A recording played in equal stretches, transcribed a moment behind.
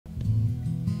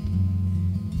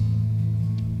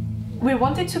We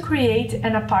wanted to create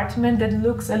an apartment that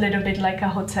looks a little bit like a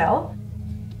hotel.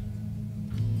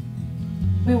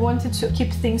 We wanted to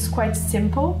keep things quite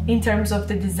simple in terms of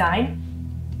the design.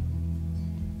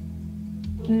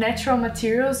 Natural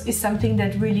materials is something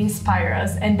that really inspired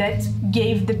us, and that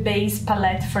gave the base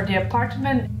palette for the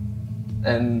apartment.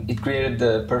 And it created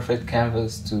the perfect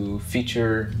canvas to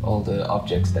feature all the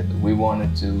objects that we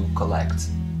wanted to collect.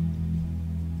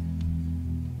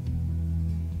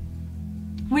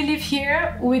 We live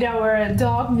here with our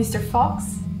dog, Mr.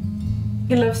 Fox.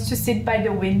 He loves to sit by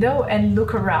the window and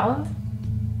look around.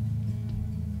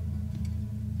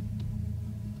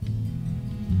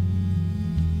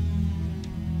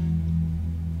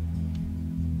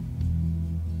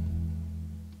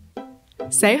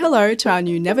 Say hello to our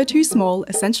new Never Too Small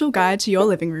Essential Guide to Your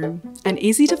Living Room, an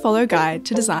easy-to-follow guide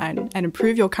to design and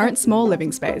improve your current small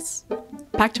living space.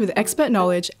 Packed with expert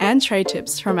knowledge and trade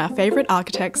tips from our favourite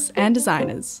architects and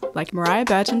designers like Mariah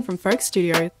Burton from Folk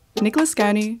Studio, Nicholas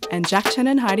Gurney and Jack Chen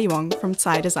and Heidi Wong from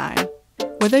Tsai Design.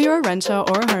 Whether you're a renter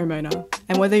or a homeowner,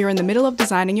 and whether you're in the middle of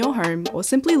designing your home or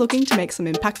simply looking to make some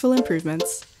impactful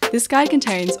improvements, this guide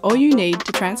contains all you need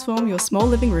to transform your small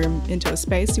living room into a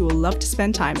space you will love to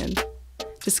spend time in.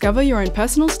 Discover your own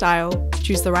personal style,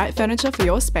 choose the right furniture for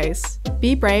your space,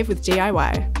 be brave with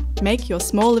DIY, make your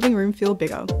small living room feel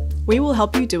bigger. We will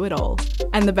help you do it all.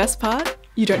 And the best part?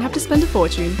 You don't have to spend a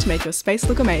fortune to make your space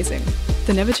look amazing.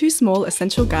 The Never Too Small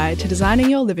Essential Guide to Designing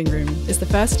Your Living Room is the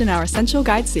first in our Essential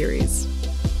Guide series.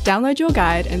 Download your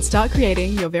guide and start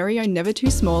creating your very own Never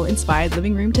Too Small inspired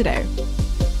living room today.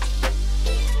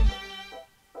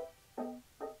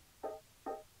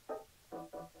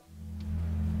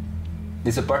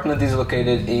 This apartment is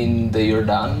located in the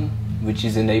Jordaan, which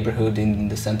is a neighborhood in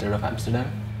the center of Amsterdam.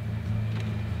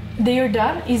 The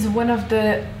Jordaan is one of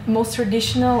the most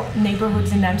traditional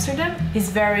neighborhoods in Amsterdam. It's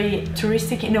very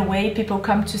touristic in a way. People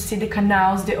come to see the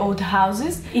canals, the old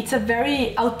houses. It's a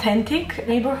very authentic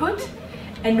neighborhood,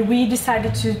 and we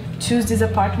decided to choose this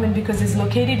apartment because it's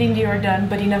located in the Jordaan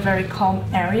but in a very calm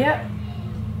area.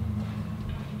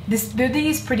 This building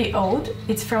is pretty old.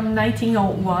 It's from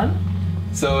 1901.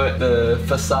 So the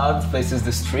facade faces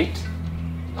the street.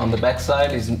 On the back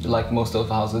side is like most of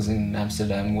the houses in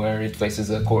Amsterdam, where it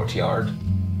faces a courtyard.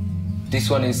 This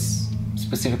one is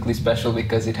specifically special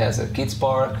because it has a kids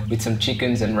park with some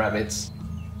chickens and rabbits.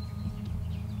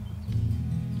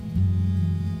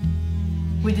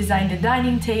 We designed the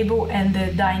dining table and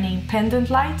the dining pendant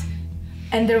light,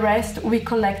 and the rest we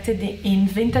collected in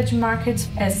vintage markets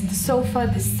as the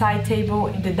sofa, the side table,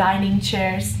 the dining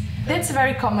chairs. That's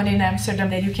very common in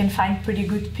Amsterdam, that you can find pretty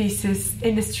good pieces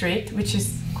in the street, which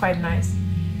is quite nice.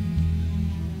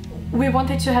 We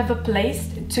wanted to have a place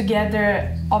to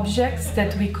gather objects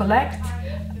that we collect,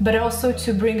 but also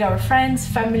to bring our friends,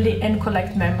 family, and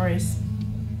collect memories.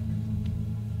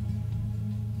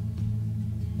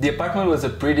 The apartment was a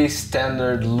pretty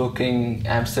standard looking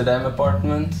Amsterdam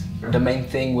apartment. The main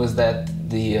thing was that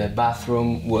the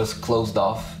bathroom was closed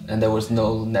off and there was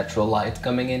no natural light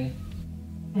coming in.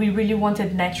 We really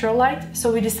wanted natural light, so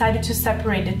we decided to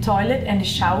separate the toilet and the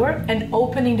shower and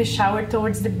opening the shower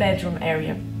towards the bedroom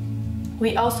area.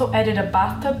 We also added a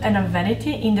bathtub and a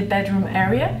vanity in the bedroom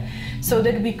area so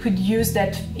that we could use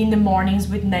that in the mornings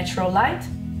with natural light.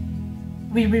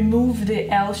 We removed the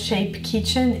L-shaped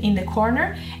kitchen in the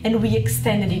corner and we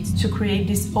extended it to create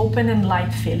this open and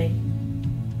light feeling.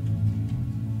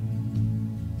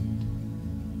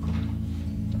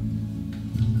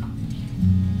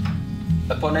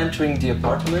 Upon entering the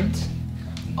apartment,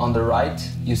 on the right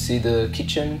you see the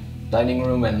kitchen, dining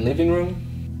room and living room.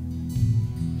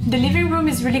 The living room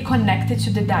is really connected to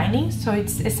the dining, so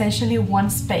it's essentially one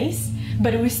space,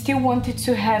 but we still wanted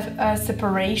to have a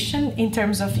separation in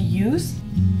terms of use.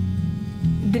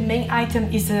 The main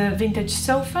item is a vintage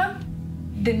sofa.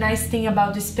 The nice thing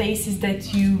about the space is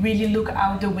that you really look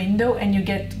out the window and you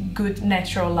get good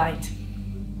natural light.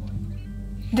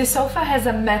 The sofa has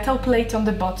a metal plate on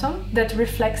the bottom that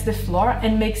reflects the floor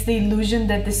and makes the illusion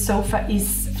that the sofa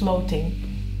is floating.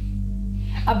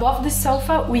 Above the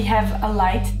sofa we have a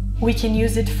light. We can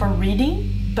use it for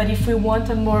reading, but if we want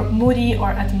a more moody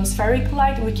or atmospheric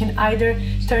light, we can either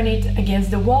turn it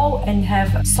against the wall and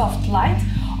have soft light,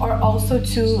 or also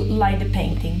to light the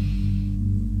painting.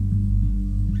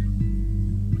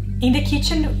 In the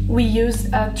kitchen we use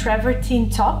a travertine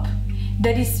top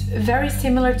that is very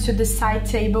similar to the side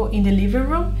table in the living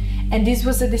room, and this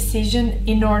was a decision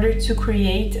in order to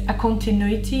create a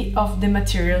continuity of the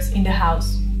materials in the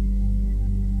house.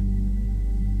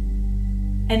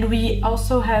 And we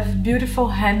also have beautiful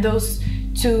handles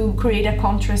to create a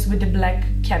contrast with the black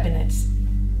cabinets.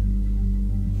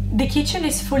 The kitchen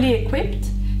is fully equipped,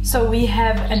 so we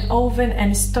have an oven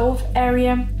and stove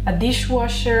area, a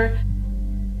dishwasher,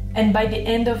 and by the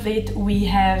end of it we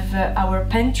have our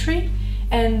pantry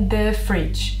and the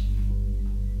fridge.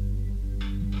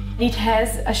 It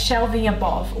has a shelving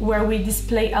above where we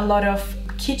display a lot of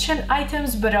kitchen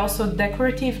items but also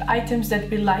decorative items that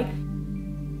we like.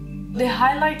 The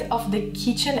highlight of the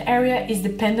kitchen area is the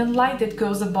pendant light that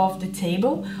goes above the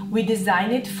table. We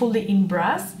designed it fully in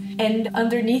brass, and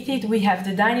underneath it we have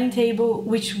the dining table,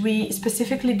 which we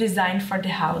specifically designed for the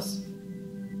house.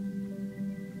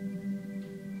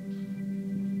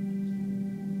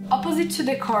 Opposite to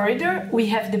the corridor we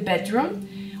have the bedroom.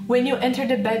 When you enter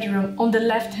the bedroom, on the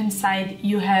left hand side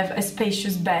you have a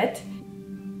spacious bed.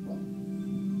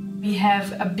 We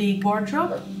have a big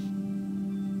wardrobe.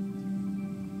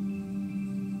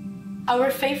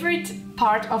 Our favorite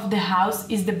part of the house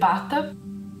is the bathtub.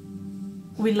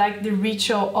 We like the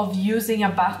ritual of using a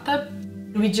bathtub.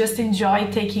 We just enjoy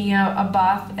taking a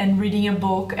bath and reading a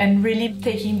book and really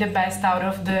taking the best out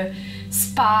of the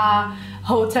spa,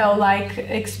 hotel-like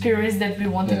experience that we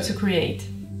wanted to create.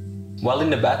 While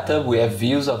in the bathtub we have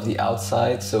views of the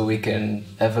outside, so we can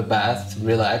have a bath,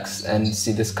 relax and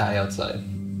see the sky outside.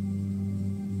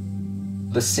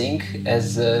 The sink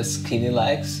has skinny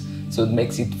legs, so it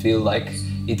makes it feel like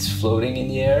it's floating in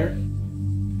the air.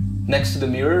 Next to the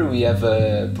mirror we have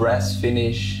a brass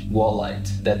finish wall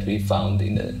light that we found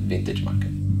in the vintage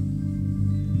market.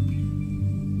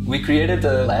 We created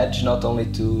a ledge not only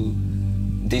to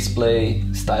display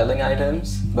styling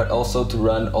items, but also to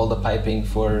run all the piping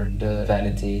for the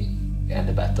vanity and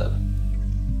the bathtub.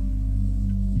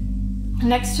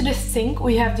 Next to the sink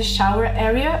we have the shower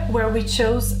area where we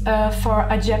chose for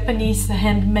a Japanese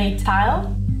handmade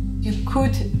tile. You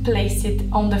could place it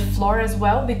on the floor as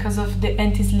well because of the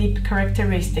anti-slip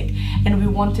characteristic, and we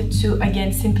wanted to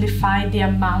again simplify the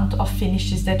amount of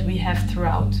finishes that we have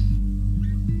throughout.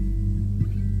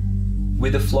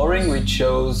 With the flooring we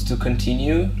chose to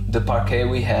continue the parquet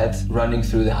we had running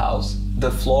through the house.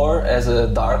 The floor has a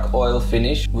dark oil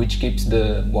finish which keeps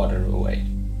the water away.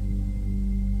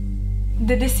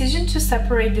 The decision to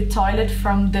separate the toilet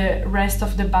from the rest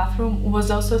of the bathroom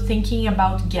was also thinking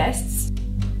about guests.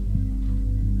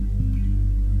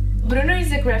 Bruno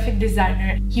is a graphic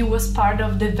designer. He was part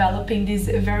of developing this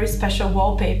very special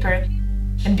wallpaper,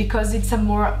 and because it's a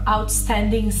more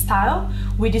outstanding style,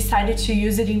 we decided to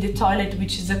use it in the toilet,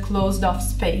 which is a closed off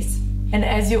space. And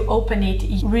as you open it,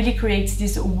 it really creates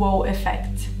this wow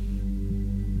effect.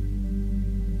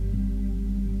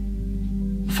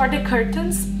 For the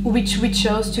curtains, which we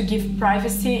chose to give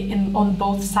privacy on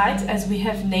both sides as we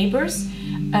have neighbors,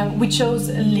 we chose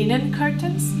linen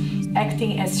curtains,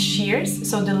 acting as shears,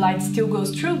 so the light still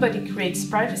goes through but it creates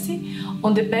privacy.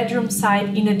 On the bedroom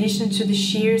side, in addition to the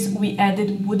shears, we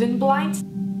added wooden blinds.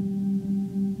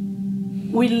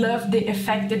 We love the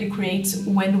effect that it creates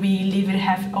when we leave it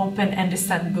half open and the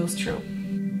sun goes through.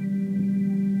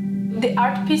 The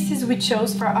art pieces we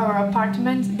chose for our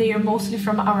apartment, they are mostly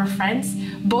from our friends,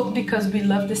 both because we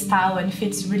love the style and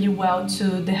fits really well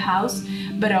to the house,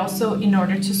 but also in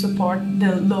order to support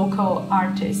the local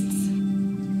artists.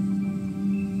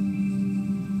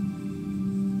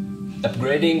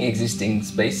 Upgrading existing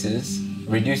spaces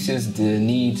reduces the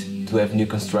need to have new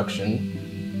construction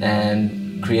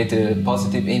and create a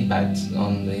positive impact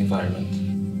on the environment.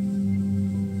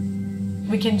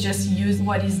 We can just use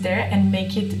what is there and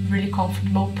make it really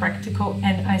comfortable, practical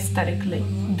and aesthetically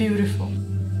beautiful.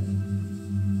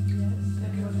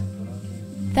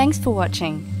 Thanks for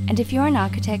watching, and if you're an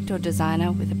architect or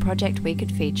designer with a project we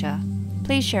could feature,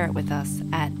 please share it with us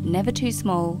at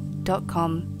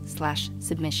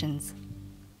nevertoosmall.com/submissions.